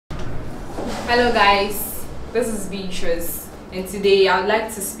Hello guys, this is Beatrice, and today I would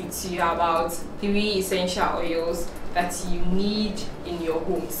like to speak to you about 3 essential oils that you need in your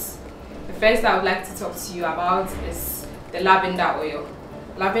homes. The first I would like to talk to you about is the lavender oil.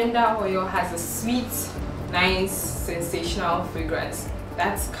 Lavender oil has a sweet, nice, sensational fragrance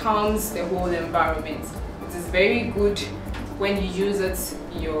that calms the whole environment. It is very good when you use it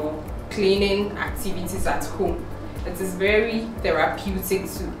in your cleaning activities at home. It is very therapeutic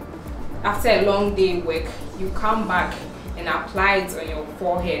too. After a long day work, you come back and apply it on your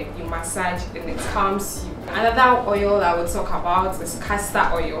forehead, you massage and it calms you. Another oil I will talk about is castor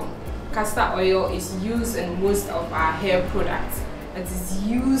oil. Castor oil is used in most of our hair products. It is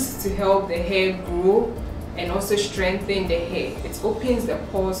used to help the hair grow and also strengthen the hair. It opens the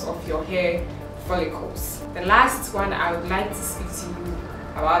pores of your hair follicles. The last one I would like to speak to you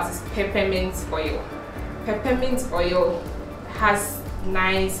about is peppermint oil. Peppermint oil has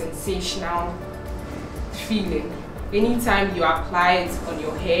nice sensational feeling. Anytime you apply it on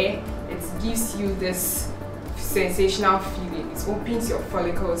your hair, it gives you this sensational feeling. It opens your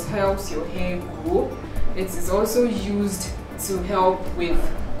follicles, helps your hair grow. It is also used to help with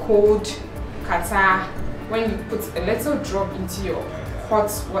cold, catarrh. When you put a little drop into your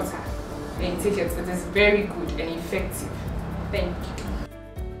hot water and take it, it is very good and effective. Thank you.